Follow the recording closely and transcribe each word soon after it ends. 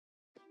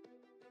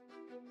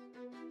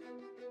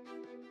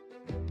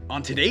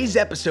On today's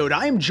episode,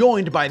 I am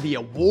joined by the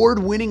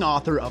award-winning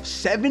author of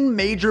 7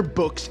 major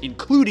books,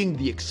 including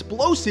the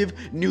explosive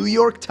New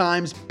York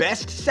Times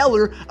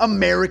bestseller,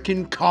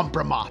 American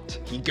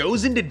Compromat. He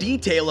goes into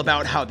detail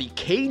about how the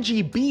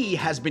KGB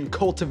has been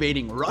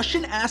cultivating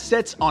Russian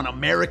assets on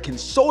American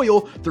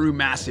soil through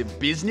massive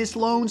business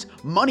loans,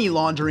 money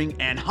laundering,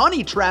 and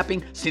honey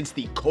trapping since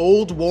the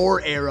Cold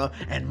War era,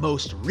 and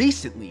most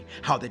recently,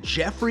 how the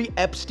Jeffrey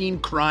Epstein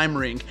crime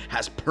ring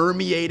has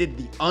permeated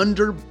the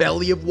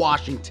underbelly of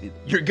Washington.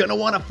 You're gonna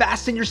want to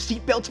fasten your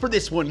seatbelts for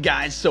this one,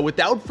 guys. So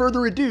without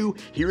further ado,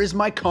 here is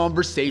my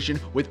conversation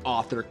with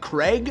author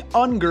Craig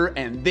Unger,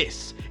 and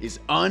this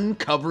is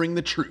Uncovering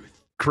the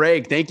Truth.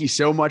 Craig, thank you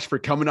so much for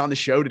coming on the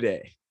show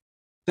today.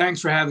 Thanks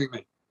for having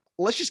me.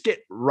 Let's just get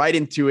right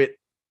into it.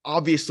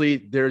 Obviously,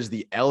 there's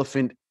the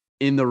elephant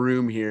in the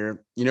room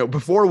here. You know,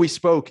 before we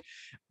spoke,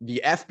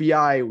 the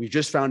FBI, we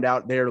just found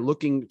out they're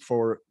looking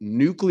for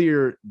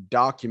nuclear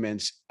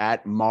documents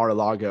at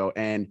Mar-a-Lago.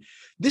 And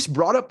this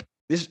brought up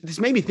This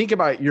made me think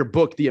about your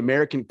book, The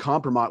American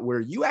Compromat, where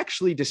you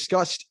actually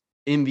discussed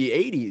in the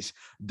 80s,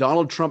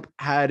 Donald Trump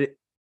had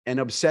an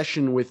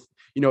obsession with,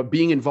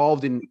 being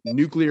involved in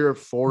nuclear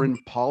foreign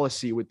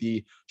policy with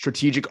the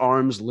Strategic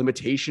Arms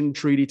Limitation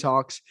Treaty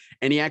talks.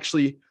 And he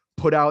actually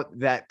put out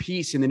that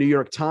piece in the New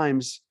York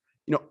Times,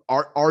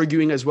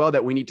 arguing as well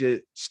that we need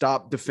to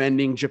stop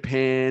defending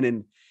Japan.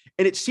 And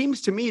it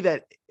seems to me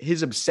that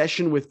his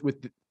obsession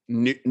with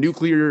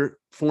nuclear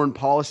foreign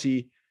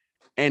policy,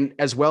 and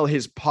as well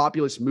his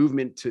populist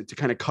movement to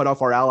kind of cut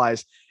off our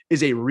allies,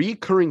 is a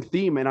recurring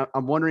theme. And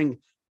I'm wondering,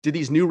 did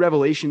these new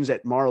revelations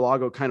at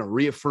Mar-a-Lago kind of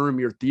reaffirm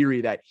your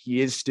theory that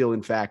he is still,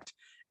 in fact,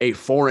 a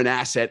foreign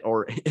asset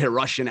or a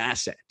Russian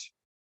asset?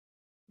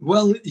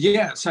 Well,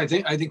 yes, I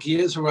think he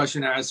is a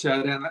Russian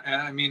asset. And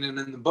I mean, and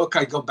in the book,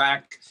 I go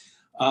back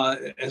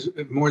as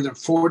more than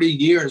 40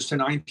 years to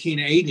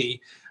 1980,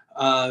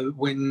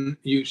 when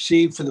you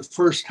see for the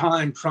first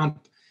time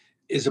Trump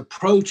is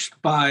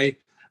approached by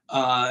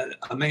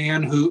a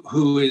man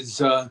who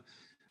is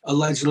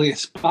allegedly a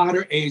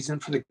spotter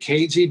agent for the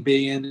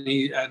KGB,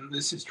 and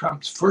this is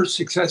Trump's first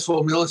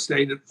successful real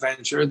estate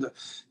venture, the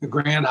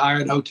Grand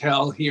Hyatt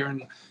Hotel here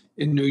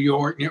in New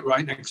York,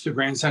 right next to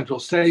Grand Central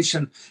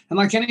Station. And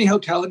like any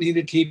hotel, it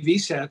needed TV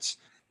sets,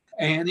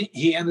 and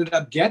he ended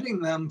up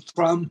getting them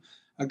from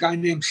a guy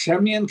named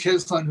Semyon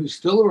Kislin, who's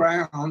still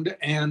around,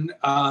 and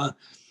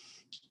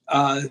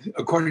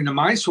according to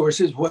my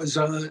sources, was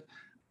a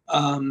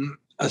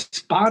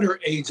spotter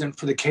agent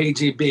for the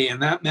KGB,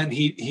 and that meant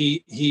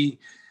he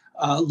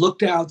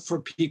looked out for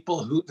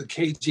people who the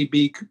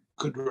KGB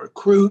could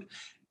recruit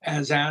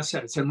as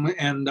assets.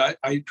 And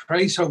I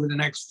trace over the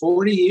next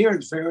 40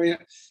 years,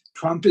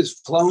 Trump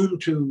is flown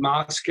to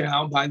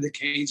Moscow by the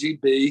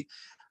KGB.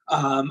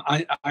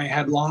 I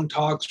had long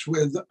talks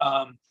with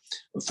a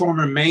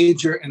former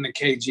major in the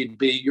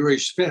KGB, Yuri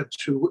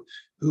Shvets,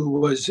 who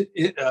was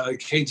a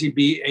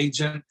KGB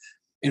agent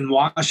in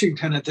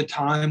Washington at the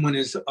time when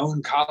his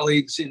own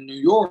colleagues in New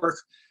York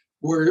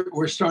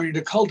were starting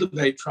to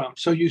cultivate Trump.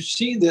 So you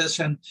see this,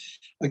 and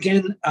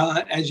again,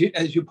 as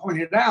you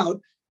pointed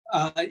out,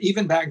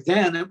 even back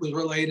then it was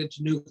related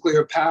to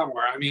nuclear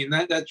power. I mean,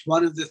 that's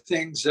one of the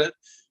things that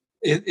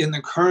in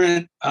the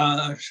current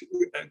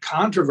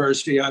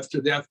controversy after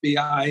the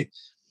FBI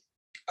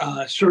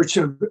search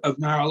of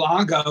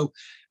Mar-a-Lago,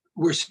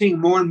 we're seeing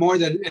more and more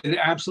that it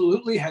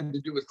absolutely had to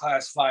do with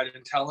classified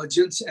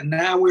intelligence. And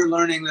now we're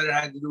learning that it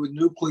had to do with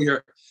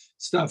nuclear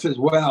stuff as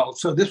well.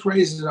 So this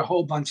raises a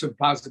whole bunch of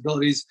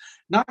possibilities,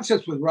 not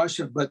just with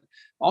Russia, but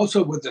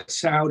also with the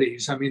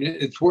Saudis. I mean,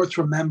 it's worth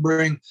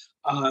remembering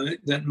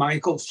that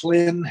Michael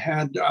Flynn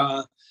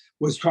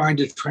was trying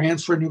to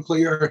transfer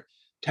nuclear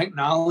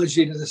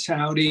technology to the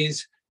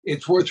Saudis.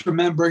 It's worth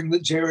remembering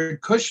that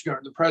Jared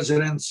Kushner, the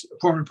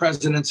former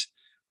president's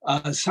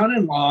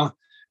son-in-law,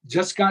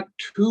 just got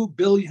 $2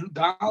 billion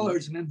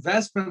in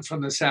investment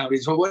from the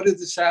Saudis. Well, what did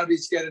the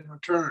Saudis get in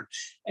return?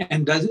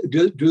 And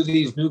do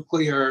these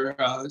nuclear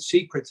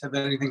secrets have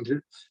anything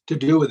to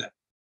do with it?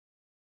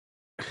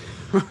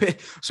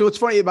 So it's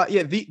funny about,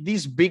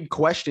 these big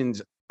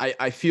questions,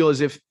 I feel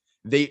as if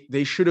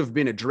they should have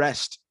been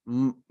addressed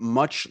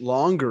much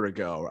longer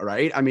ago,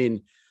 right? I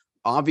mean,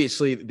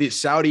 obviously the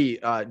Saudi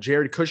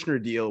Jared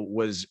Kushner deal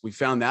we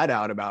found that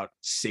out about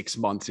 6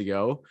 months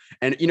ago.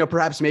 And,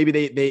 perhaps maybe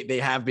they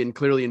have been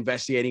clearly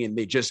investigating and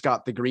they just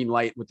got the green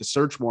light with the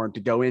search warrant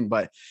to go in.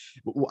 But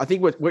I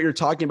think what you're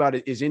talking about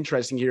is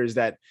interesting here is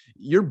that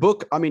your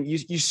book, I mean,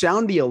 you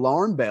sound the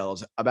alarm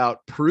bells about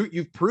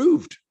you've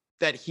proved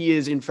that he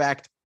is in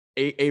fact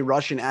a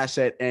Russian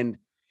asset. And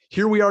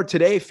here we are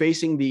today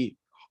facing the,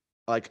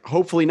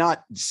 hopefully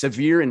not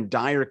severe and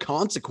dire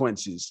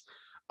consequences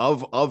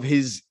of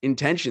his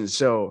intentions.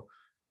 So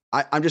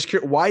I'm just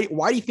curious, why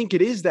do you think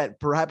it is that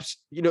perhaps,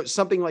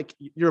 something like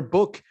your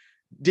book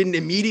didn't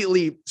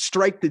immediately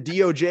strike the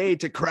DOJ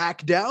to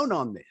crack down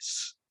on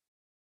this?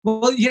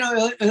 Well,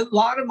 a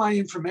lot of my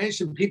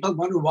information, people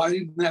wonder, why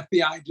didn't the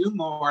FBI do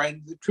more?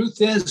 And the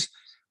truth is,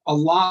 a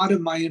lot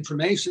of my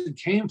information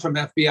came from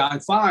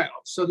FBI files.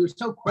 So there's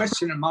no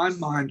question in my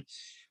mind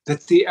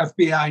that the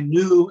FBI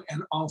knew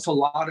an awful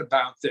lot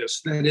about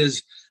this. That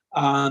is,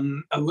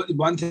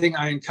 one thing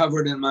I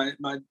uncovered in my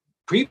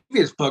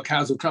previous book,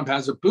 House of Trump,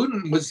 House of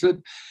Putin, was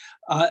that,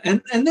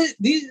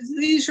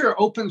 these are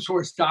open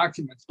source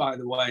documents, by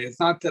the way. It's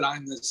not that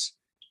I'm this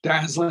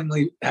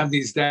have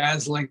these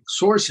dazzling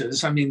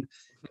sources. I mean,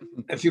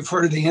 if you've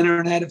heard of the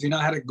internet, if you know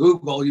how to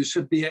Google, you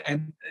should be,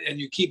 and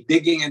you keep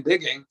digging and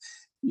digging,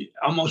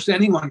 almost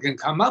anyone can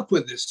come up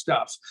with this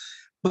stuff.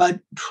 But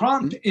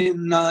Trump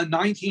in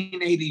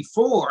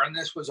 1984, and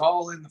this was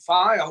all in the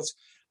files,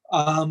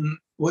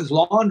 was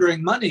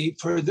laundering money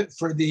for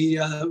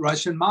the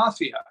Russian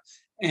mafia.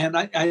 And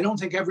I don't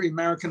think every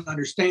American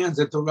understands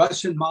that the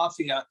Russian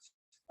mafia,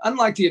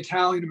 unlike the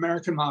Italian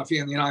American mafia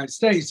in the United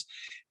States,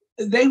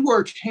 they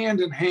work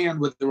hand in hand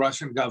with the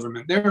Russian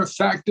government. They're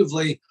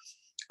effectively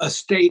a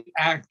state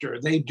actor.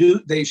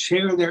 They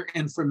share their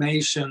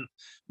information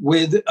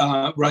with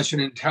Russian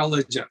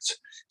intelligence.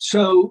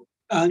 So,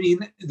 I mean,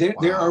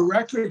 there are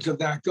records of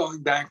that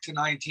going back to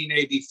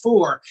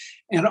 1984.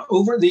 And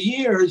over the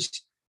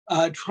years,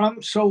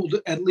 Trump sold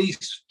at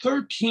least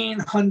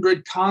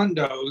 1,300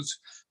 condos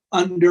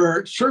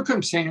under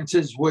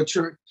circumstances which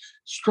are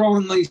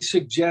strongly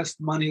suggest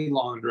money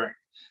laundering.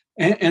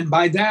 And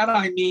by that,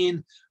 I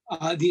mean,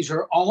 these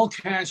are all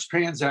cash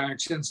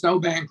transactions, no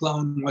bank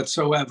loan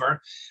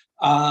whatsoever.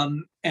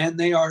 And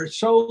they are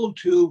sold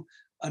to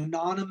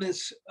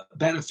anonymous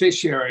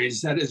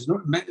beneficiaries, that is,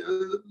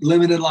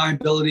 limited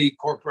liability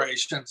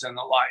corporations and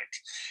the like.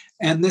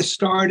 And this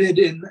started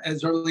in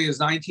as early as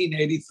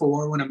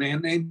 1984 when a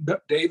man named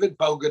David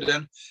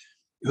Bogadin,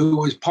 who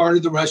was part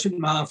of the Russian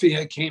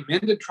mafia, came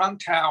into Trump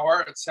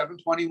Tower at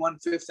 721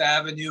 Fifth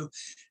Avenue,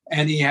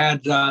 and he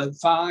had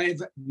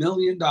 $5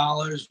 million,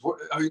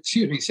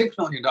 $6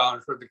 million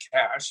worth of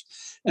cash.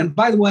 And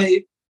by the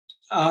way,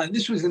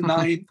 this was in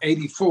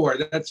 1984.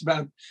 That's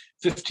about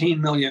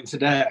 15 million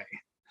today.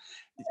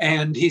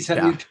 And he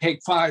said, you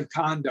take 5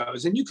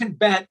 condos. And you can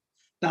bet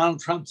Donald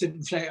Trump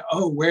didn't say,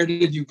 oh, where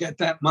did you get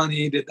that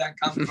money? Did that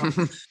come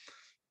from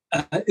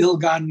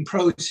ill-gotten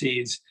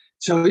proceeds?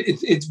 So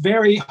it's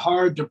very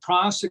hard to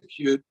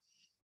prosecute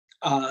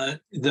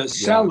the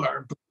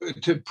seller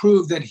to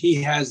prove that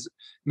he has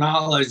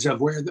knowledge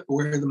of where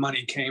the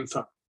money came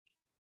from.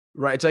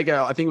 Right. It's like,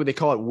 I think what they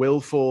call it,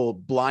 willful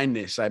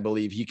blindness. I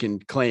believe he can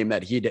claim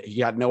that he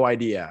had no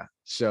idea.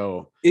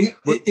 So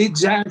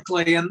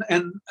exactly. And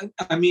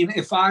I mean,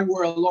 if I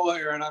were a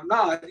lawyer, and I'm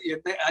not,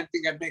 I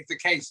think I'd make the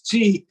case,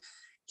 gee,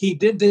 he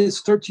did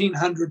this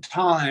 1,300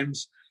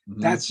 times.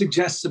 Mm-hmm. That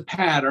suggests a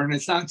pattern.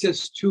 It's not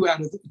just 2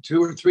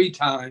 or 3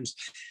 times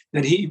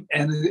that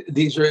and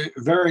these are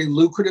very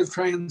lucrative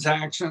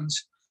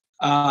transactions.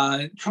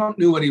 Trump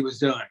knew what he was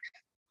doing.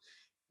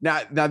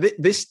 Now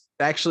this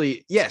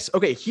actually, yes.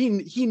 Okay. He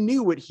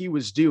knew what he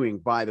was doing,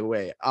 by the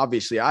way.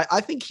 Obviously,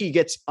 I think he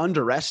gets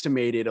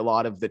underestimated a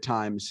lot of the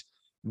times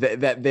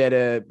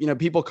that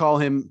people call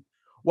him,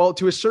 well,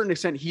 to a certain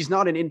extent, he's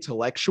not an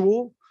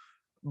intellectual,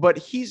 but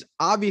he's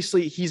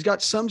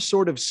got some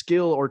sort of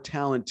skill or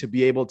talent to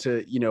be able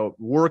to,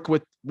 work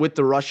with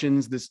the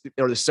Russians,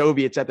 or the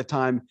Soviets at the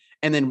time,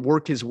 and then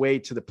work his way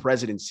to the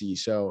presidency.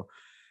 So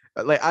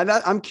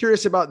I'm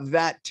curious about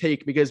that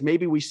take, because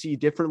maybe we see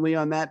differently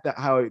on that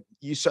how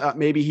you saw,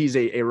 maybe he's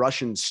a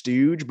Russian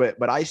stooge,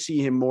 but I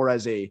see him more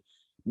as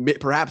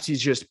perhaps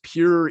he's just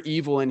pure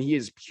evil, and he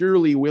is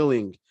purely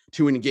willing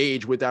to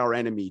engage with our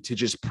enemy to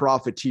just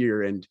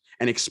profiteer and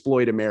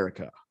exploit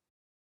America.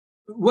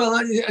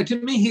 Well, to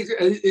me,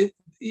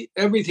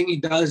 everything he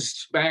does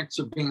smacks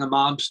of being a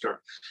mobster.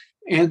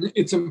 And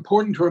it's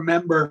important to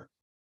remember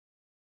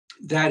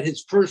that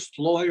his first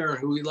lawyer,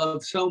 who he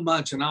loved so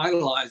much and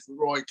idolized,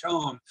 Roy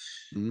Cohn,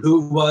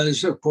 who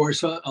was, of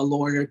course, a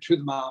lawyer to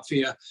the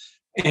mafia.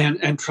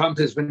 And Trump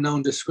has been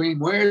known to scream,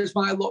 "Where's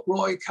my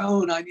Roy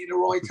Cohn? I need a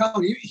Roy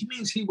Cohn." He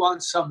means he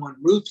wants someone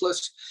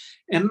ruthless.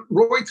 And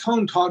Roy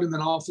Cohn taught him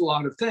an awful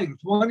lot of things.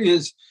 One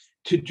is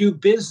to do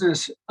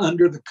business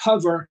under the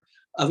cover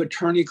of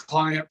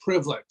attorney-client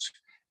privilege,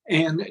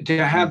 and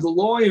to have the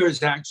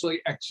lawyers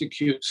actually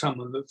execute some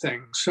of the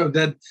things so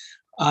that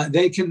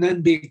they can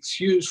then be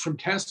excused from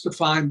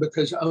testifying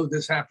because,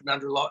 this happened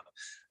under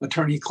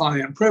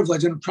attorney-client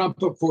privilege. And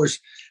Trump, of course,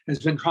 has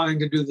been trying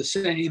to do the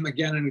same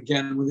again and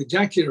again with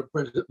executive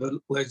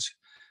privilege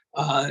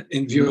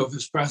in view of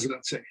his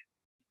presidency.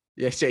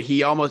 Yeah, so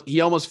he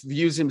almost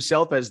views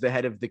himself as the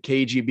head of the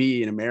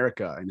KGB in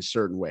America in a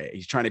certain way.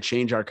 He's trying to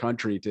change our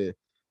country to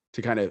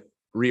kind of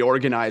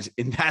reorganize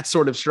in that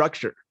sort of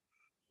structure.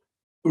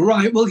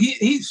 Right. Well,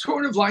 he's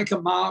sort of like a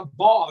mob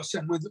boss,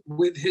 and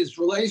with his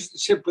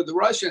relationship with the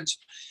Russians,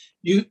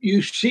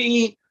 you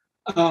see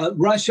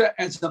Russia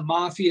as a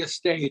mafia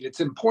state. It's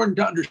important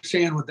to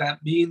understand what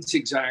that means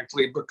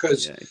exactly,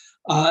 because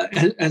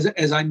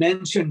as I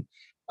mentioned,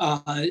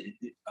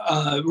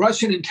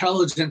 Russian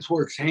intelligence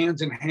works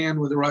hands in hand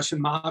with the Russian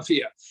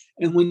mafia.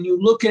 And when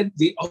you look at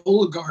the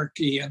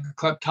oligarchy and the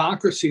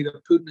kleptocracy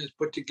that Putin has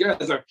put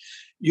together,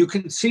 you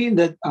can see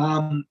that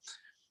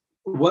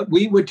what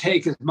we would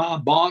take as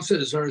mob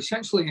bosses are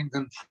essentially in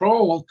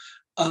control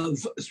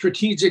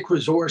strategic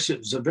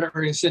resources of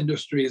various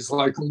industries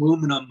like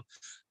aluminum.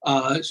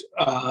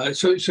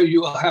 So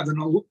you will have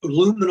an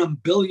aluminum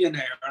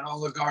billionaire, an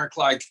oligarch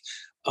like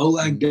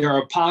Oleg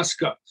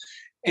Deripaska.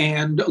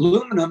 And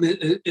aluminum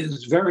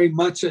is very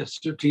much a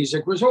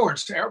strategic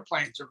resource.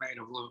 Airplanes are made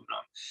of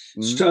aluminum.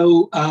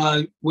 So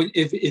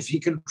if he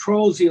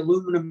controls the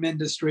aluminum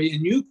industry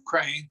in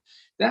Ukraine,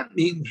 that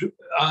means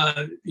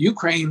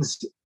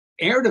Ukraine's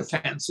air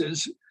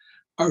defenses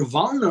are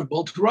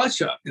vulnerable to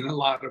Russia in a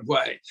lot of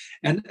ways.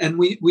 And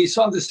we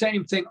saw the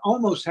same thing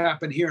almost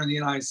happen here in the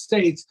United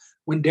States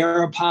when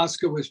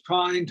Deripaska was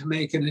trying to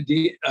make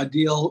a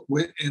deal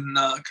in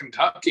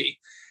Kentucky.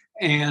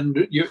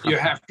 And you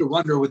have to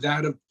wonder, would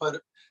that have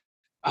put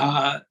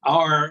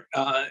our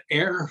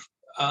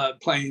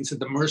airplanes at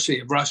the mercy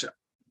of Russia?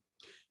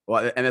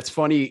 Well, and that's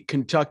funny,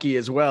 Kentucky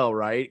as well,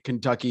 right?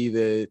 Kentucky,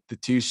 the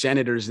two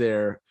senators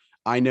there,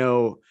 I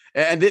know.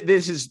 And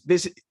this,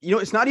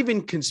 it's not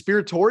even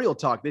conspiratorial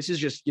talk. This is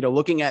just,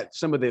 looking at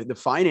some of the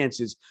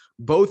finances.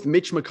 Both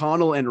Mitch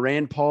McConnell and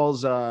Rand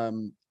Paul's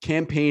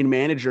campaign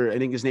manager, I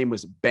think his name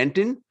was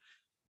Benton,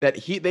 that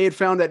they had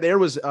found that there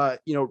was,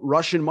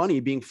 Russian money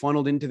being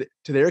funneled into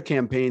their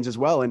campaigns as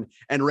well.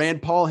 And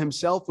Rand Paul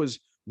himself was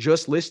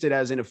just listed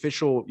as an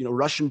official,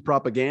 Russian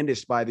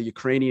propagandist by the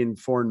Ukrainian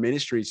foreign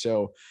ministry.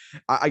 So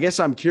I guess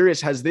I'm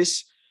curious,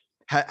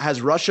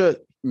 has Russia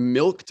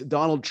milked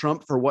Donald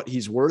Trump for what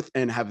he's worth,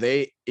 and have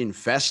they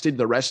infested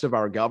the rest of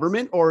our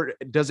government, or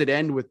does it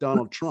end with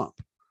Donald Trump?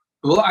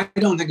 Well, I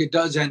don't think it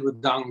does end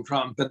with Donald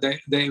Trump, but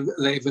they've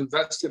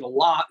invested a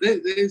lot. They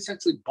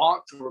essentially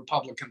bought the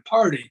Republican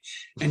Party,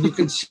 and you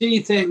can see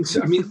things.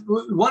 I mean,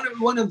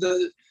 one of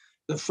the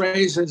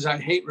phrases I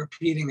hate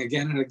repeating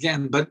again and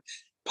again, but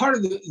part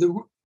of the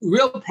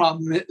real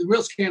problem, the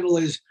real scandal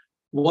is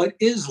what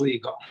is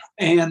legal.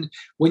 And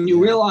when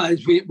you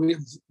realize we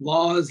have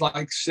laws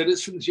like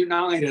Citizens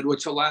United,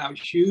 which allow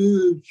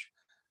huge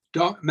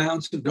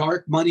amounts of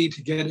dark money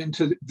to get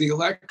into the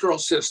electoral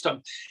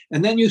system.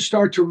 And then you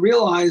start to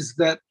realize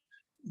that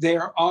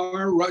there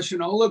are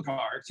Russian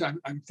oligarchs.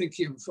 I'm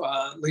thinking of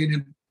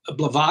Leonid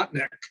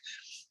Blavatnik,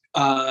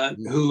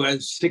 who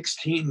has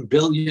 $16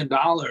 billion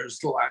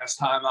the last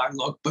time I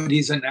looked, but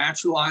he's a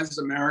naturalized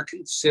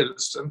American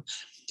citizen.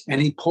 And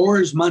he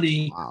pours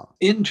money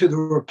into the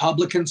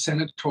Republican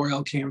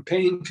Senatorial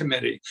Campaign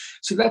Committee.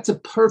 So that's a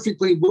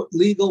perfectly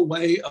legal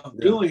way of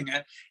doing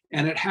it.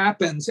 And it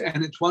happens.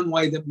 And it's one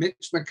way that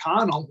Mitch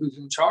McConnell, who's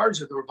in charge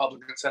of the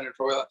Republican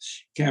Senatorial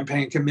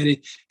Campaign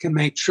Committee, can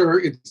make sure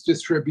it's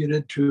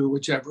distributed to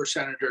whichever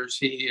senators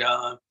he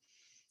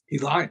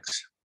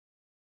likes.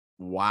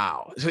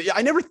 Wow. So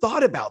I never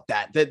thought about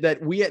that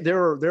there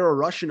are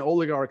Russian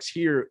oligarchs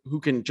here who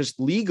can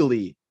just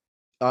legally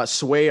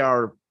sway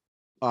our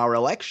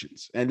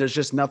elections, and there's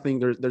just nothing,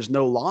 there's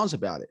no laws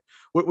about it,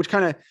 which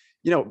kind of,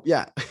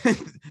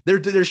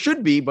 there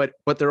should be, but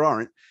there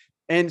aren't.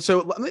 And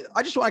so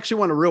I just actually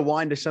want to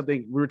rewind to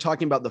something. We were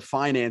talking about the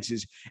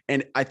finances,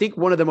 and I think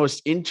one of the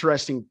most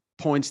interesting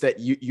points that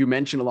you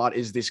mentioned a lot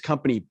is this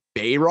company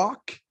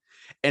Bayrock,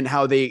 and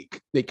how they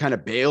kind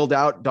of bailed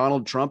out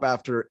Donald Trump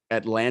after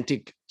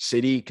Atlantic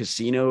City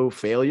casino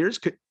failures.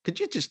 Could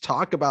you just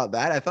talk about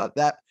that? I thought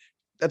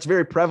that's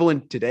very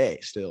prevalent today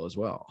still as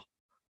well.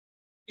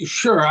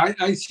 Sure.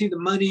 I see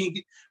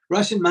the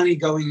Russian money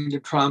going to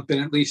Trump in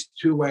at least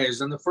two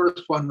ways. And the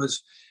first one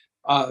was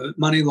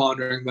money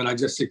laundering that I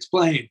just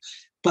explained.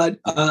 But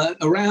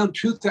around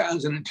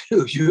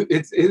 2002,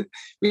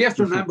 we have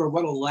to remember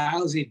what a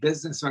lousy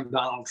businessman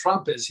Donald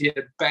Trump is. He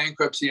had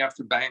bankruptcy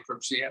after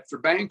bankruptcy after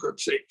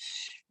bankruptcy.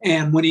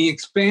 And when he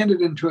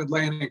expanded into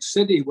Atlantic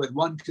City with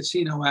one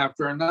casino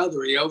after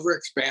another, he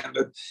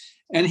overexpanded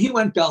and he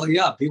went belly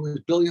up. He was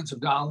billions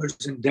of dollars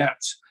in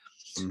debts.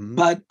 Mm-hmm.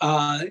 But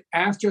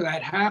after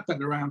that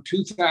happened, around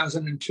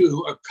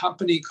 2002, a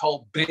company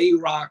called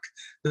Bayrock,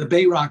 the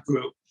Bayrock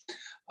Group,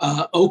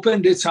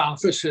 opened its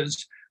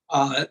offices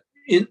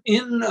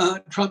in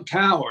Trump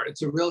Tower.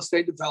 It's a real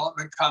estate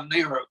development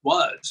company, or it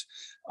was.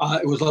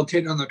 It was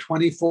located on the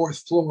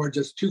 24th floor,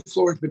 just 2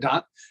 floors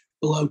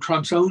below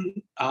Trump's own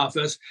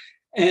office.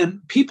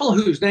 And people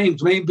whose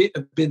names may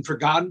have been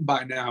forgotten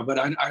by now, but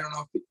I don't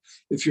know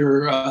if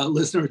your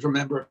listeners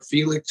remember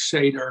Felix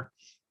Sater,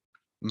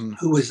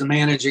 who was the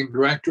managing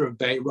director of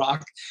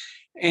Bayrock,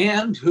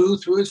 and who,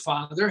 through his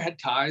father, had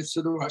ties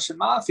to the Russian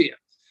mafia.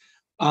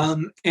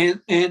 And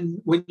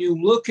when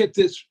you look at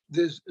this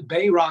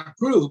Bayrock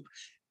group,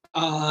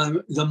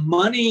 the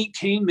money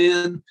came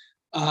in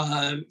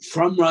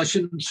from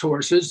Russian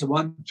sources, the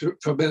one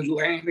from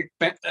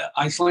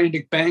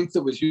Icelandic bank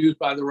that was used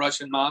by the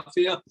Russian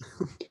mafia,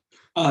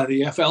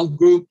 the FL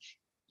group.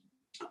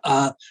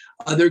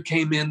 Other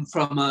came in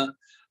from a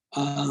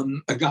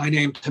guy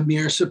named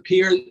Tamir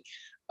Sapir.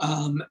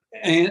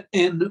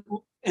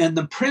 And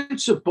the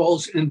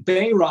principals in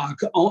Bayrock,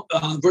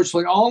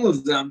 virtually all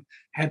of them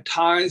had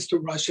ties to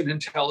Russian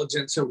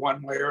intelligence in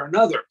one way or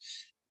another.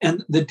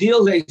 And the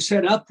deal they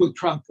set up with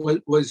Trump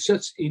was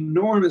just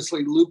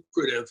enormously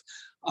lucrative.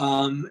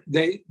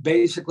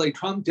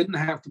 Trump didn't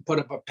have to put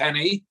up a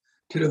penny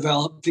to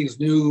develop these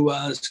new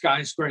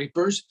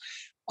skyscrapers.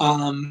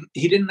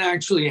 He didn't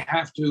actually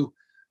have to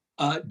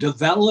do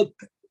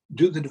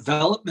the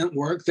development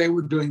work. They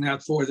were doing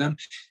that for them.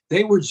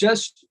 They were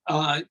just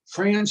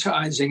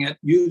franchising it,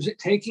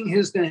 taking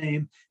his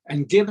name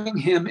and giving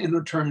him in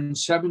return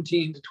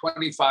 17 to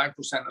 25%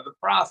 of the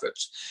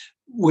profits,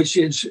 which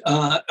is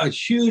a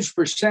huge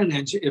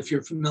percentage if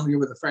you're familiar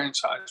with the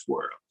franchise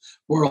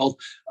world.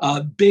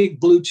 Big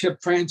blue chip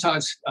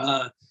franchise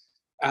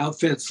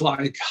outfits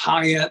like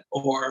Hyatt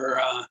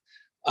or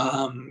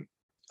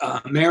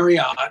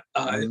Marriott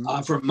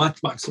offer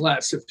much, much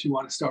less if you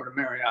want to start a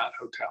Marriott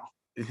hotel.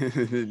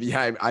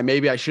 Yeah,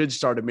 maybe I should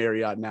start a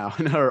Marriott now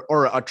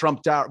or a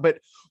Trump Tower. But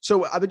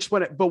so I just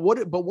want to, but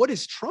what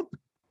is Trump?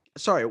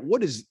 Sorry,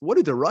 what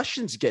do the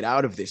Russians get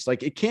out of this?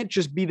 Like, it can't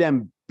just be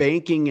them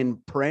banking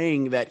and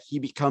praying that he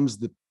becomes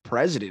the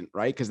president,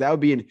 right? Because that would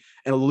be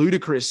a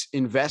ludicrous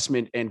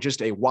investment and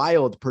just a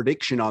wild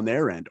prediction on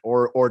their end.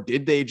 Or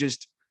did they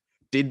just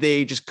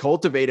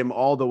cultivate him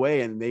all the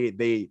way, and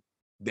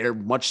they're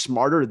much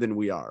smarter than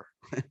we are?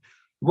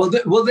 Well,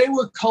 they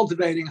were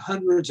cultivating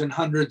hundreds and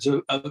hundreds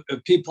of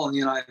people in the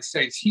United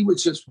States. He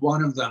was just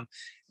one of them.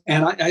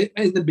 And I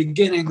in the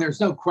beginning,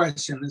 there's no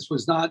question, this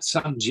was not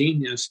some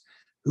genius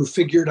who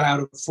figured out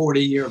a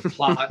 40-year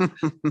plot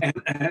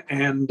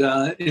and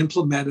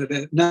implemented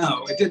it.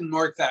 No, it didn't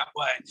work that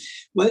way.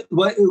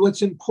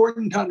 What's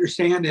important to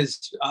understand is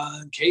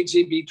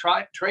KGB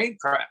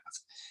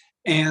tradecraft.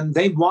 And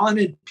they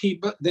wanted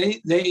people,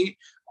 they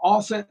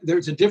often,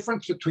 there's a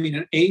difference between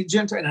an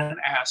agent and an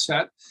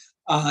asset.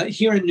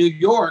 Here in New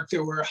York,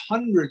 there were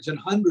hundreds and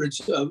hundreds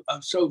of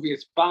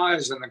Soviet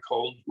spies in the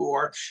Cold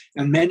War,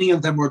 and many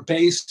of them were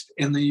based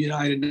in the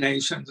United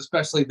Nations,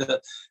 especially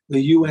the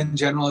UN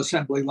General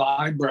Assembly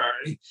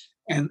Library.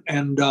 And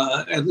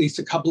at least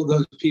a couple of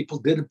those people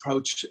did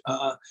approach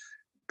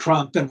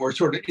Trump and were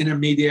sort of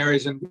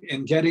intermediaries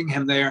in getting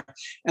him there.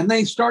 And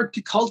they start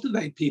to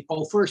cultivate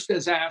people first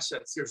as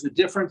assets. There's a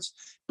difference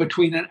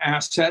between an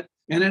asset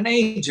and an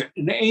agent.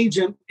 An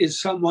agent is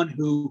someone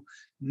who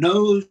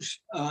knows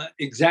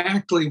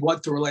exactly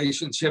what the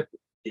relationship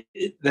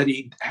that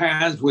he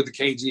has with the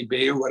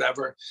KGB or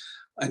whatever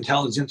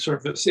intelligence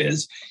service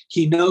is.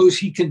 He knows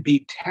he can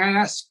be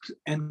tasked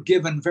and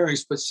given very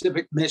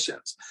specific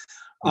missions.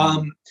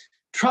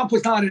 Trump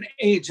was not an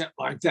agent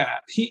like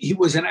that. He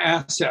was an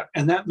asset,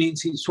 and that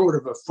means he's sort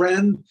of a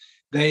friend.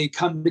 They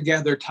come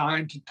together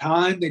time to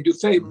time. They do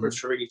favors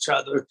for each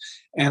other,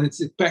 and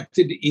it's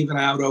expected to even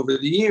out over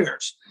the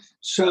years.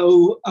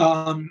 So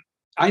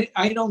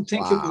I don't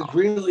think it was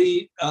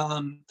really,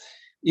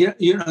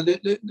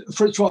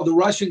 first of all, the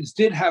Russians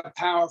did have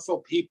powerful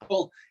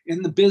people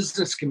in the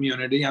business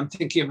community. I'm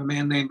thinking of a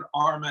man named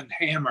Armand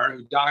Hammer,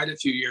 who died a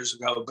few years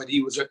ago, but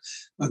he was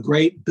a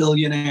great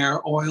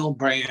billionaire oil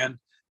baron,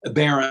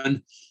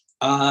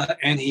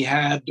 and he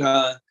had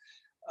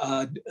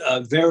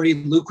very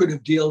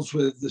lucrative deals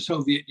with the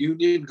Soviet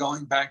Union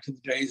going back to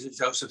the days of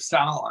Joseph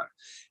Stalin.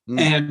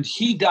 And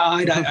he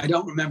died. I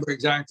don't remember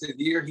exactly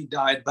the year he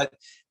died, but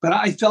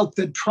I felt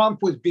that Trump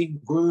was being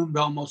groomed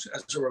almost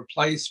as a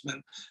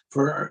replacement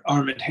for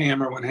Armand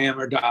Hammer when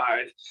Hammer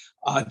died,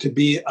 to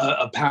be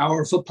a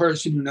powerful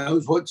person who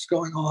knows what's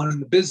going on in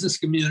the business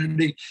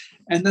community.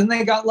 And then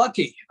they got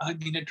lucky. I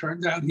mean, it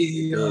turns out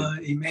he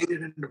made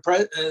it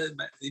into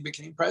he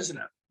became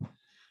president.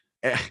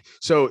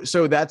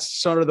 So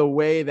that's sort of the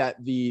way that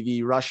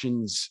the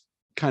Russians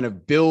kind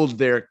of build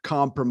their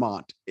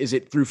compromat. Is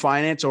it through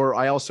finance? Or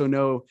I also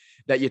know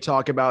that you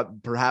talk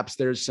about perhaps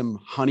there's some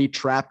honey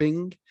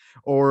trapping,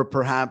 or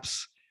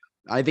perhaps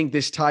I think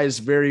this ties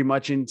very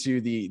much into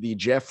the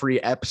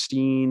Jeffrey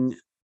Epstein,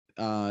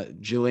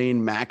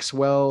 Ghislaine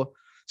Maxwell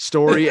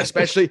story,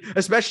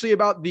 especially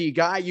about the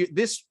guy.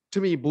 This to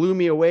me blew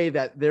me away,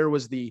 that there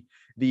was the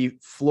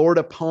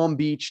Florida Palm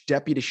Beach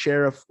deputy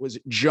sheriff, was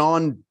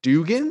John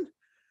Dugan,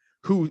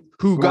 who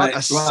got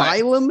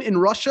asylum in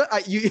Russia.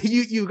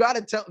 You got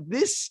to tell,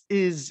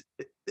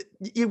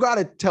 you got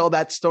to tell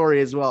that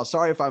story as well.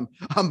 Sorry if I'm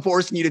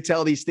forcing you to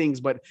tell these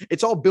things, but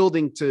it's all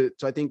building to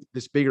I think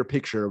this bigger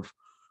picture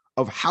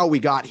of how we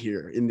got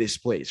here in this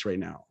place right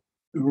now.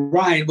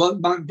 Right. Well,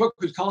 my book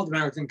was called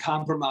American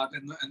Compromat,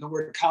 and the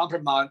word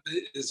compromat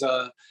is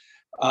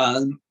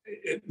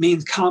it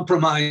means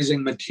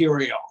compromising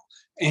material,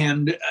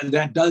 and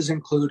that does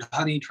include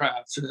honey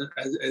traps,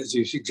 as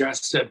you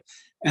suggested.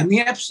 And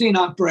the Epstein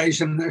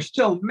operation, there's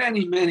still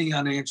many, many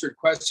unanswered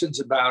questions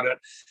about it.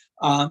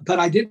 But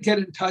I did get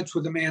in touch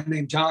with a man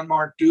named John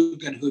Mark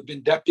Dugan, who had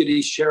been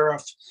deputy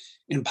sheriff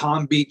in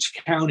Palm Beach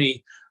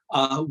County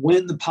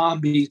when the Palm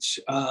Beach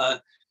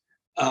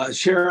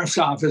sheriff's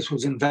office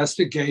was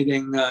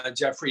investigating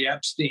Jeffrey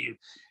Epstein.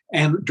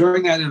 And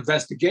during that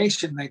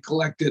investigation, they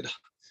collected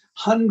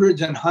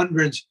hundreds and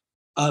hundreds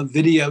of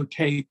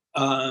videotape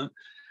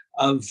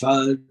of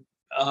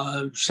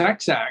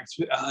sex acts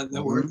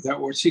that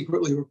were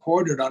secretly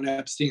recorded on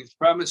Epstein's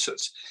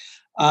premises.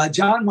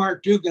 John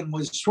Mark Dugan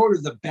was sort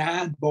of the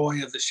bad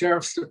boy of the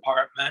sheriff's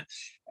department,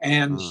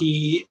 and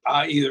he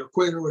either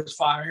quit or was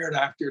fired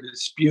after a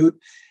dispute.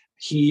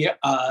 He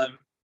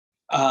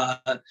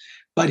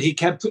but he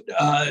kept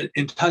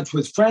in touch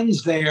with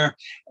friends there,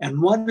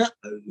 and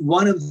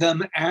one of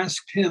them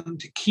asked him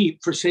to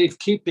keep for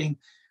safekeeping.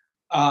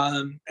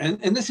 And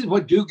this is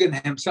what Dugan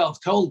himself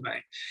told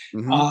me.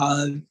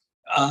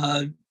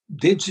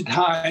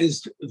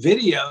 Digitized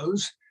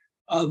videos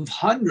of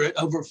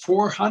over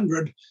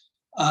 400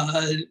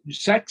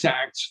 sex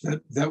acts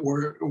that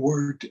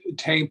were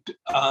taped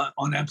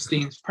on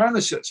Epstein's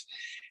premises.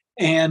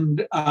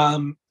 And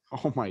oh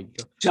my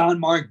God. John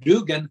Mark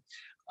Dugan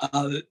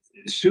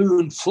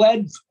soon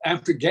fled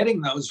after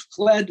getting those,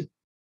 fled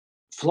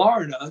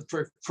Florida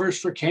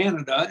first for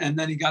Canada, and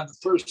then he got the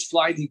first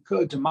flight he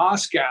could to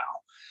Moscow,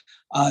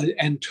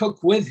 and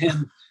took with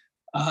him,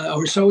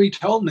 or so he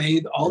told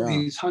me, all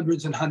these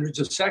hundreds and hundreds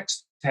of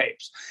sex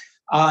tapes.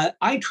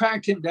 I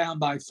tracked him down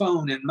by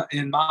phone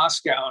in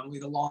Moscow, and we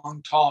had a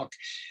long talk.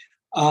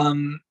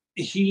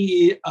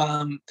 The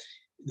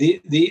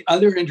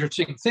other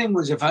interesting thing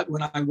was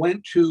when I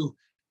went to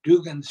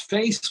Dugan's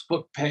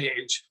Facebook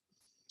page,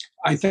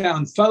 I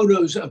found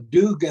photos of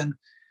Dugan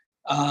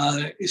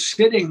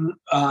sitting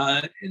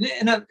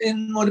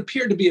in what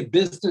appeared to be a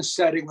business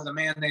setting with a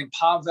man named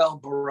Pavel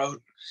Borodin.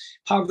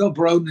 Pavel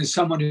Borodin is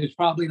someone who's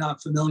probably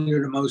not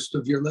familiar to most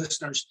of your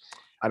listeners.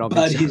 I don't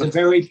but think so. He's a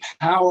very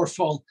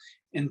powerful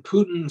in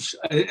Putin's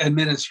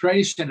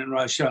administration in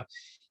Russia.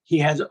 He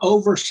has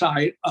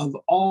oversight of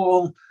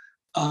all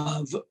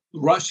of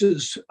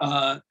Russia's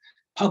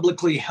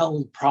publicly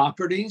held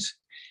properties.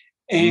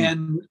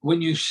 And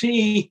when you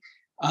see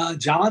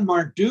John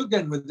Mark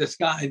Dugan with this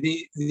guy,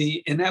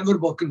 the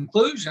inevitable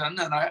conclusion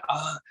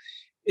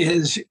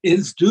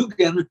is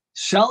Dugan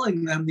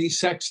selling them these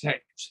sex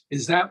tapes?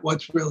 Is that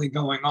what's really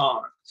going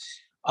on?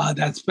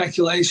 That's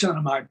speculation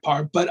on my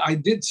part, but I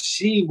did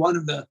see one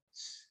of the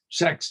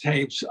sex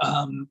tapes,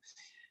 it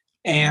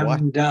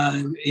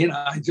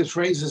just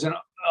raises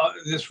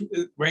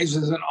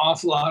an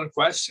awful lot of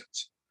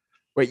questions.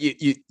 Wait,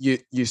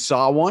 you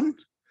saw one?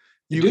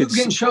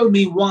 Dugan showed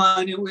me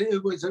one.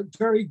 It was a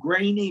very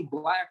grainy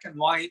black and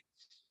white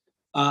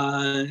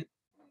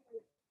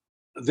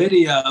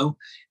video.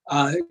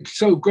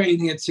 So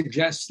grainy it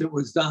suggests it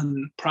was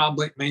done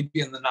probably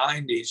maybe in the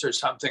 90s or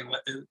something.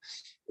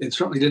 It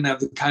certainly didn't have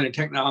the kind of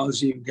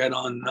technology you get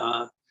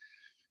on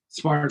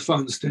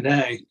smartphones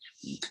today.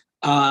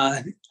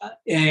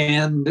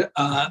 And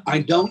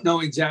I don't know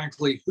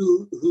exactly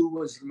who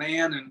was the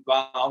man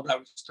involved. I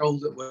was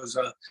told it was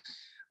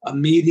a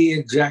media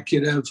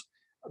executive,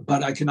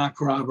 but I cannot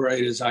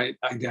corroborate his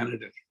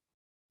identity.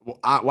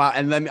 Wow.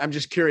 And then I'm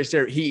just curious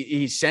there.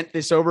 He sent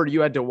this over.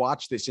 You had to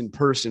watch this in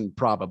person,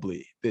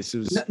 probably. This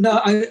was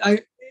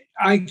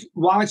I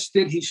watched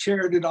it. He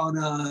shared it on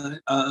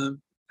a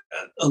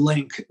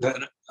link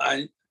that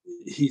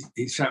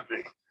he sent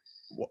me.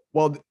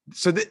 Well,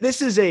 so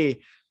this is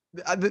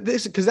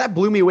this because that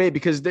blew me away,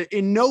 because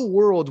in no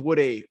world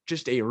would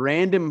just a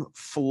random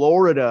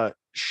Florida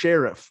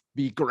sheriff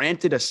be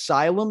granted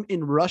asylum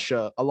in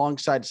Russia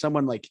alongside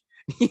someone like,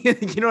 you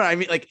know what I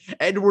mean? Like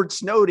Edward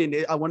Snowden,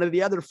 one of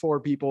the other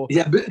four people.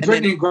 Yeah, but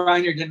Brittany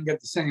Griner didn't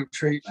get the same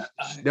treatment.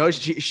 No,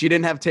 she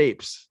didn't have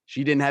tapes.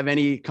 She didn't have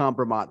any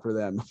compromise for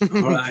them.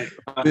 Right.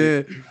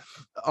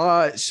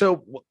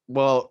 So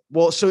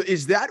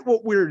is that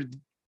what we're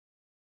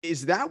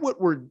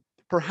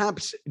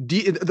perhaps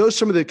those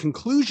some of the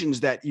conclusions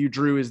that you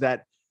drew, is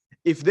that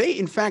if they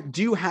in fact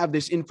do have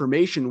this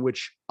information,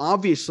 which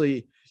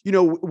obviously,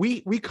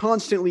 we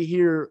constantly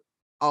hear,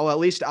 at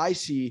least I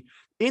see,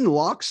 in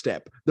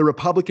lockstep, the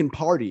Republican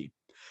Party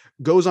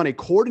goes on a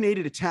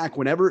coordinated attack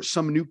whenever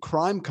some new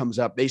crime comes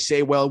up. They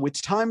say, well,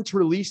 it's time to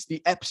release the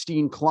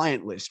Epstein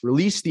client list,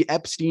 release the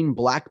Epstein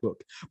black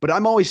book. But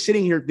I'm always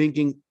sitting here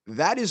thinking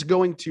that is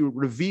going to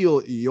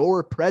reveal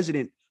your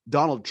president,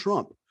 Donald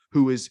Trump,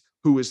 who is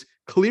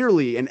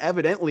clearly and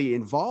evidently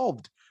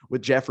involved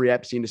with Jeffrey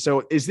Epstein.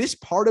 So is this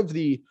part of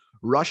the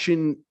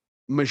Russian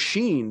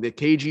machine, the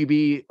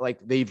KGB, like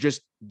they've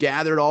just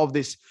gathered all of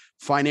this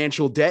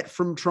financial debt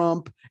from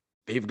Trump?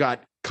 They've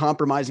got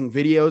compromising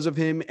videos of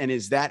him. And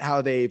is that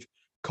how they've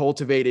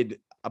cultivated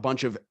a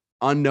bunch of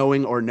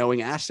unknowing or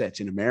knowing assets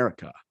in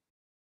America?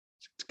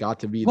 It's got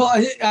to be. Well,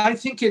 I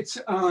think it's,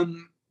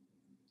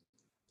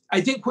 I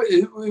think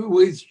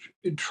with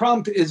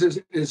Trump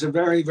is a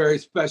very, very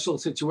special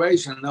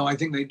situation, though I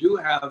think they do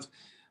have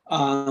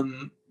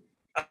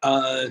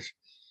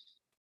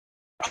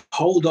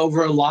hold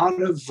over a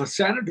lot of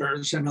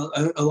senators and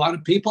a lot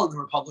of people in the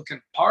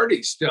Republican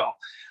Party still.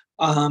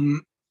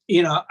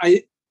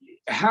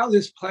 How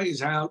this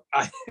plays out,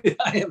 I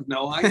have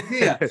no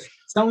idea.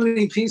 So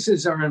many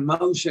pieces are in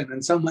motion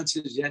and so much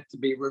is yet to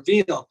be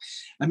revealed.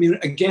 I mean,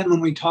 again, when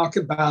we talk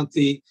about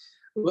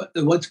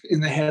what's in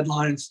the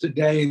headlines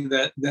today,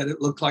 that it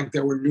looked like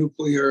there were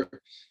nuclear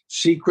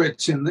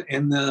secrets in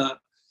the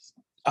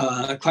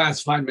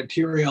classified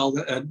material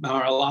at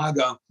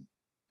Mar-a-Lago,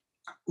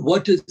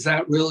 what does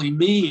that really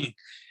mean?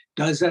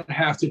 Does that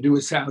have to do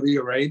with Saudi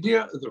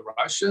Arabia, the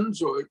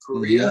Russians, or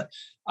Korea?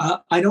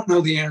 I don't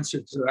know the answer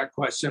to that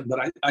question,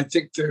 but I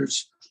think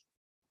there's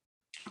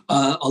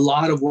a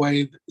lot of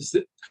ways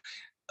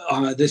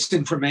this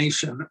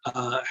information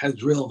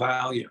has real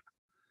value.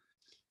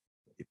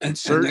 And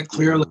that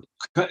clearly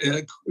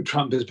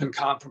Trump has been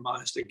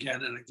compromised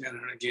again and again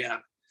and again.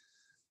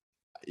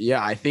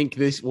 Yeah, I think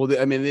this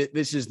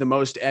this is the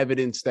most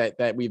evidence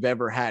that we've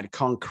ever had,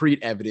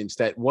 concrete evidence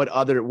that what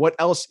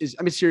else is,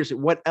 seriously,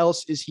 what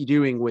else is he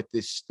doing with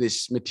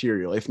this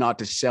material, if not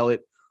to sell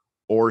it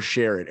or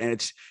share it? And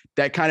it's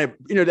that kind of,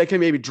 that kind of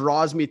maybe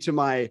draws me to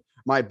my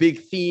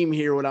big theme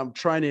here. What I'm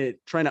trying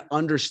to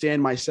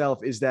understand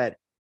myself is that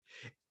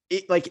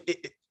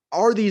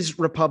are these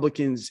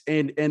Republicans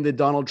and the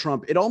Donald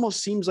Trump, it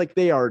almost seems like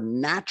they are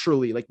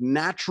naturally, like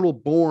natural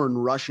born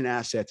Russian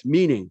assets,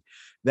 meaning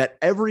that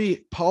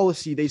every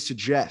policy they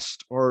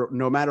suggest, or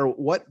no matter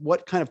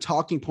what kind of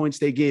talking points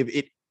they give,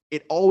 it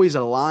always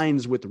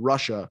aligns with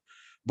Russia.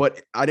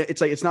 But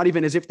it's not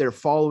even as if they're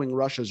following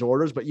Russia's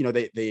orders, but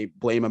they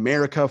blame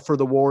America for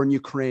the war in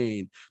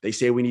Ukraine. They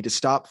say we need to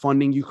stop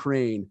funding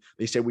Ukraine.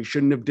 They say we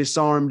shouldn't have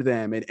disarmed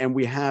them, and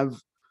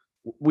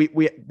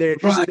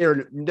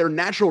their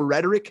natural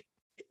rhetoric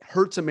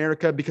hurts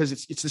America because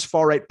it's this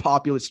far right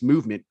populist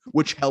movement,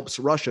 which helps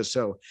Russia.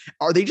 So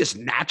are they just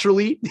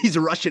naturally these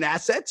Russian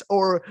assets,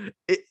 or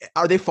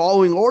are they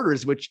following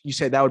orders, which you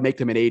said that would make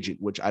them an agent,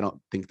 which I don't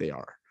think they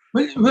are.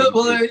 Well,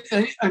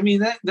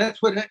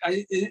 that's what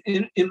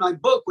in my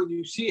book, when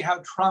you see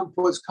how Trump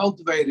was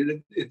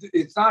cultivated,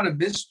 it's not a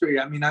mystery.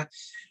 I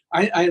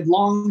had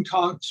long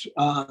talks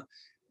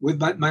with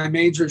my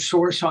major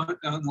source on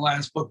the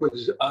last book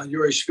was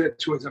Yuri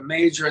Shvets, who was a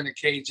major in the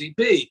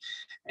KGB.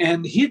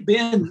 And he'd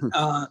been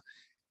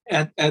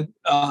at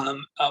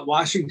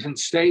Washington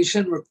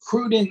Station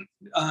recruiting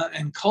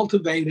and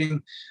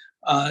cultivating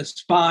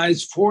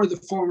spies for the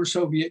former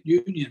Soviet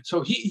Union.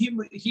 So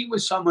he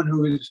was someone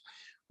who was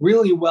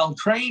really well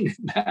trained in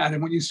that.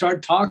 And when you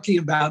start talking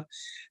about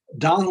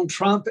Donald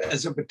Trump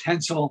as a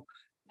potential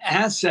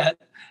asset,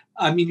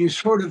 you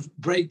sort of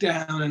break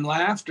down in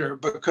laughter,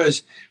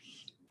 because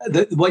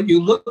what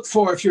you look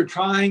for if you're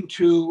trying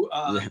to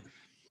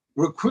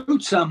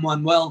recruit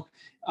someone,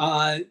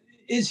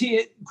 is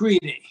he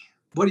greedy?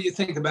 What do you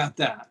think about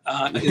that?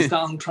 Is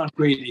Donald Trump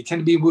greedy? Can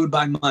he be wooed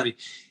by money?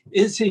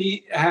 Is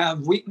he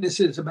have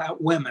weaknesses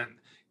about women?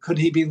 Could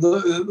he be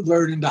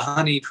lured into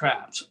honey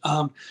traps?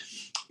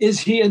 Is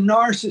he a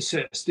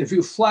narcissist? If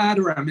you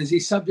flatter him, is he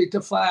subject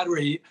to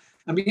flattery?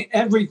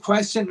 Every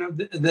question of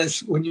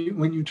this, when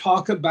you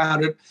talk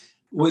about it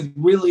with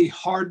really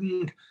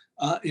hardened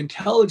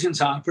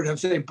intelligence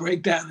operatives, they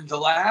break down into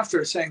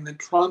laughter, saying that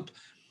Trump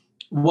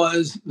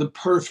was the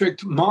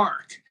perfect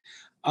mark.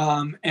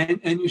 And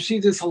you see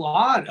this a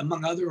lot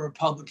among other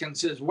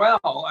Republicans as well.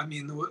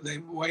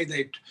 The way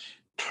they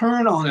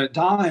turn on a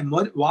dime.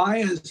 Why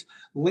has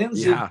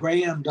Lindsey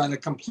Graham done a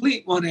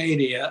complete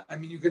 180?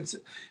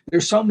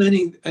 There's so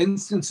many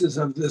instances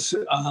of this.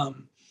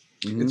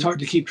 It's hard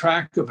to keep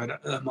track of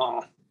them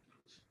all.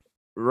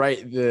 Right.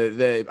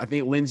 I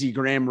think Lindsey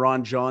Graham,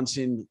 Ron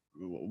Johnson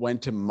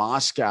went to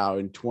Moscow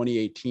in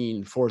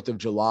 2018, 4th of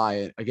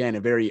July. Again,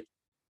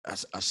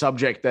 a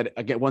subject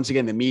that, once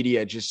again, the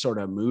media just sort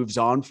of moves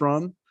on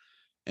from.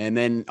 And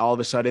then all of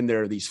a sudden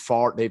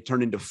they've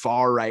turned into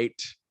far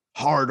right,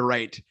 hard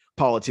right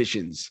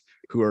politicians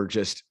who are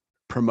just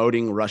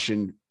promoting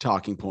Russian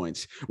talking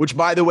points, which,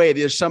 by the way,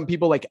 there's some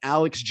people like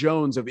Alex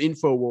Jones of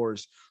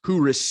InfoWars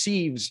who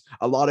receives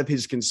a lot of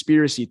his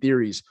conspiracy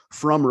theories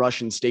from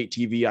Russian state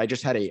TV. I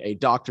just had a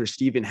Dr.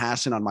 Stephen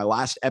Hassan on my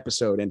last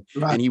episode, and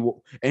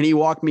he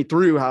walked me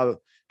through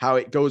how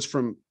it goes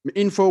from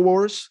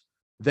InfoWars,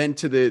 then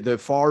to the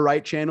far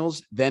right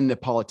channels, then the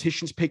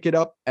politicians pick it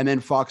up, and then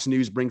Fox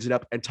News brings it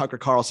up, and Tucker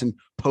Carlson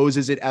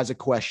poses it as a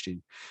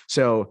question.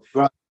 So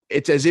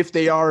it's as if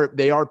they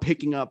are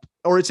picking up,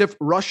 or it's if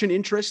Russian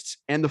interests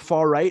and the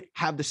far right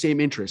have the same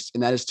interests,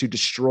 and that is to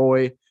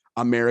destroy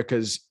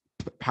America's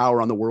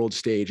power on the world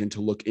stage and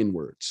to look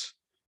inwards,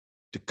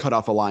 to cut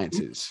off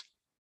alliances.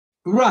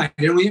 Right.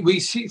 And we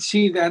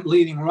see that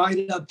leading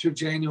right up to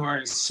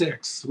January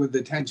 6th, with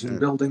the tension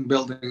building,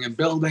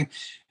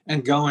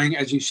 and going,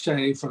 as you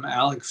say, from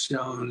Alex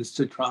Jones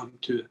to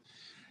Trump to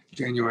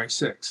January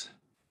 6th.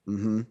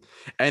 Mm-hmm.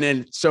 And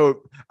then,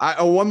 so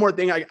one more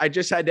thing I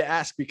just had to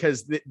ask,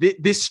 because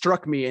this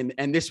struck me,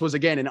 and this was,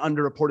 again, an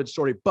underreported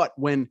story. But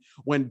when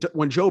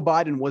Joe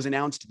Biden was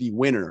announced the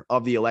winner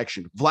of the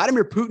election,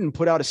 Vladimir Putin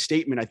put out a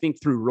statement, I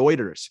think through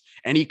Reuters,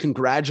 and he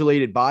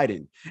congratulated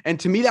Biden. And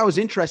to me, that was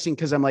interesting,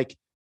 because I'm like,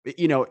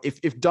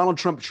 if Donald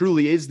Trump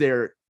truly is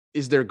their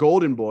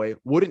golden boy,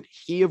 wouldn't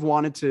he have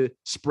wanted to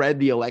spread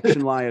the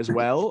election lie as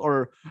well?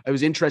 Or it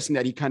was interesting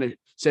that he kind of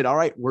said, all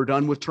right, we're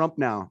done with Trump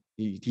now.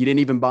 He didn't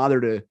even bother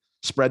to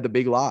spread the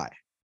big lie.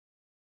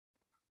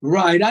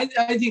 Right. I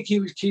think he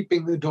was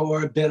keeping the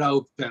door a bit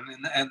open,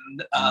 and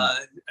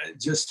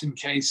just in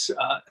case.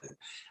 I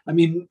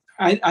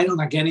don't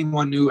think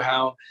anyone knew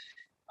how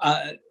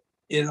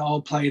it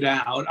all played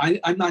out.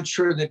 I'm not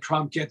sure that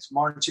Trump gets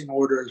marching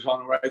orders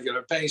on a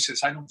regular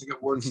basis. I don't think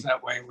it works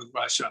that way with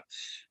Russia.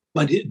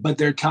 But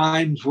there are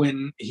times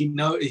when he's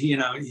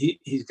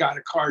got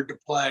a card to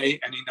play,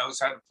 and he knows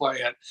how to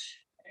play it.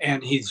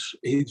 and he's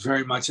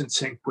very much in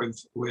sync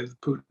with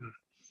Putin.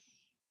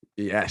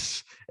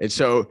 Yes. And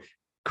so,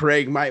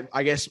 Craig,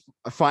 I guess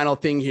a final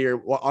thing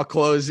here, I'll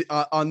close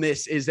on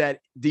this, is that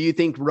do you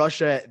think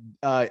Russia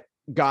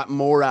got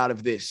more out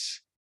of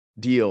this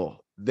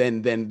deal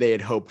than they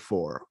had hoped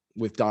for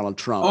with Donald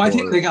Trump? Oh, I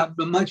think they got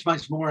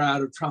much more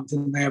out of Trump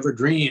than they ever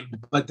dreamed,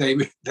 but they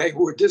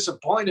were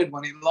disappointed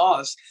when he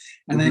lost,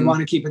 and they want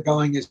to keep it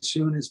going as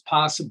soon as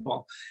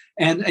possible.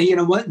 And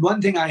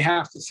one thing I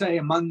have to say,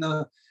 among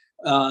the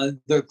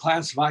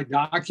classified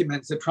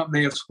documents that Trump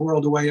may have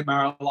squirreled away at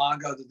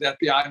Mar-a-Lago that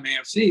the FBI may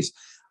have seized,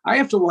 I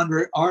have to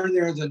wonder, are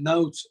there the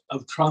notes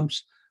of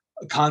Trump's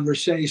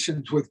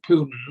conversations with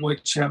Putin,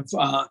 which have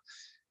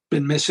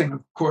been missing,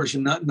 of course,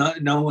 and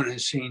no one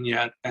has seen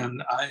yet.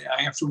 And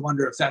I have to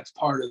wonder if that's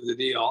part of the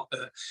deal.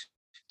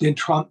 Did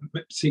Trump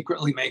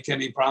secretly make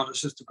any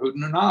promises to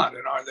Putin or not?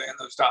 And are they in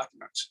those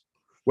documents?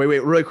 Wait,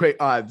 really quick.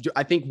 I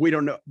think we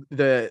don't know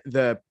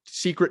the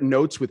secret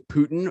notes with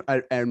Putin,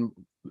 and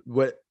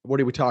what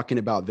are we talking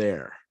about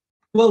there?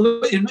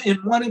 Well, in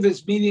one of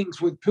his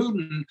meetings with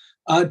Putin,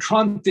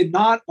 Trump did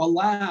not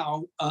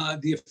allow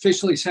the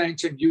officially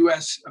sanctioned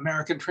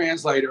U.S.-American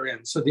translator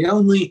in. So the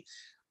only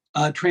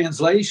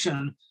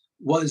translation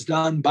was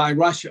done by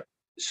Russia.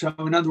 So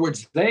in other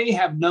words, they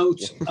have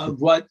notes of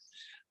what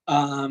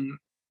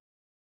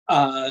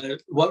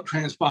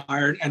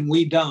transpired, and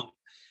we don't,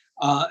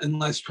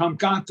 unless Trump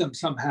got them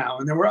somehow.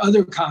 And there were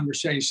other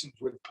conversations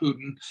with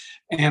Putin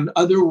and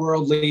other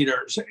world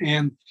leaders,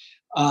 and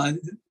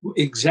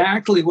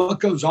exactly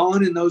what goes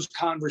on in those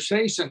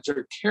conversations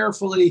are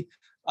carefully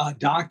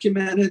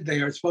documented.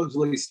 They are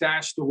supposedly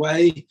stashed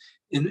away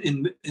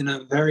in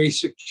a very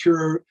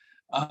secure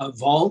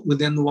vault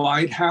within the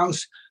White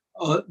House.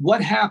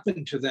 What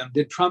happened to them?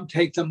 Did Trump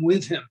take them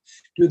with him?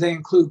 Do they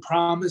include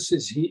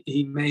promises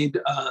he made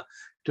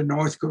to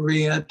North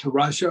Korea, to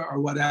Russia, or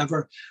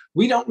whatever?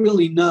 We don't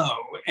really know,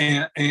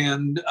 and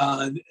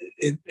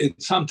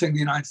it's something the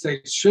United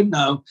States should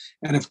know.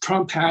 And if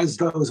Trump has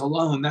those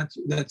alone,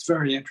 that's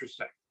very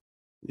interesting.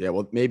 Yeah,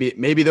 well,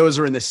 maybe those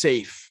are in the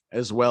safe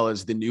as well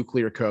as the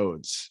nuclear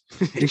codes.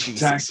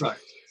 Exactly.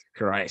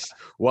 Christ.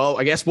 Well,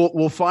 I guess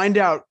we'll find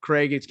out,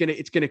 Craig. It's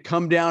gonna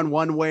come down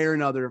one way or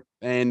another,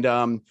 and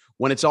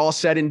when it's all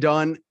said and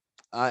done,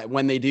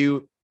 when they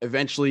do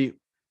eventually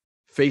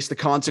face the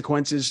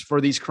consequences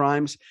for these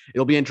crimes,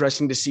 it'll be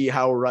interesting to see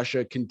how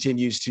Russia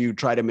continues to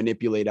try to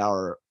manipulate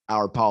our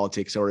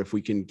politics, or if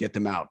we can get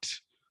them out.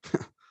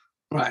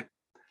 Right.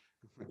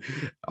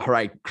 All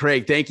right,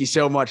 Craig, thank you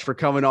so much for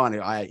coming on.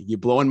 You're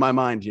blowing my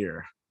mind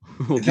here.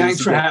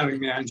 Thanks for having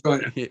me. I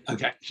enjoyed it.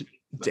 Okay.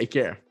 Take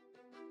care.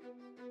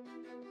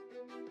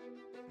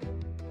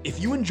 If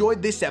you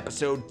enjoyed this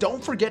episode,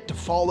 don't forget to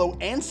follow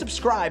and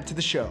subscribe to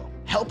the show.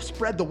 Help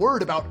spread the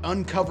word about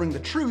uncovering the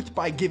truth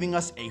by giving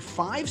us a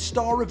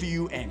 5-star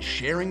review and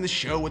sharing the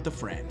show with a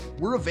friend.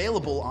 We're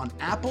available on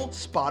Apple,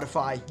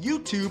 Spotify,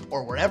 YouTube,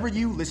 or wherever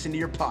you listen to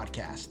your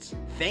podcasts.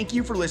 Thank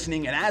you for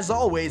listening, and as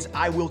always,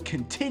 I will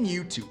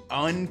continue to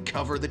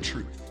uncover the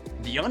truth.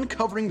 The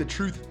Uncovering the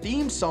Truth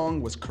theme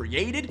song was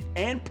created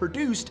and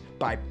produced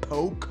by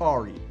Poe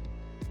Kari.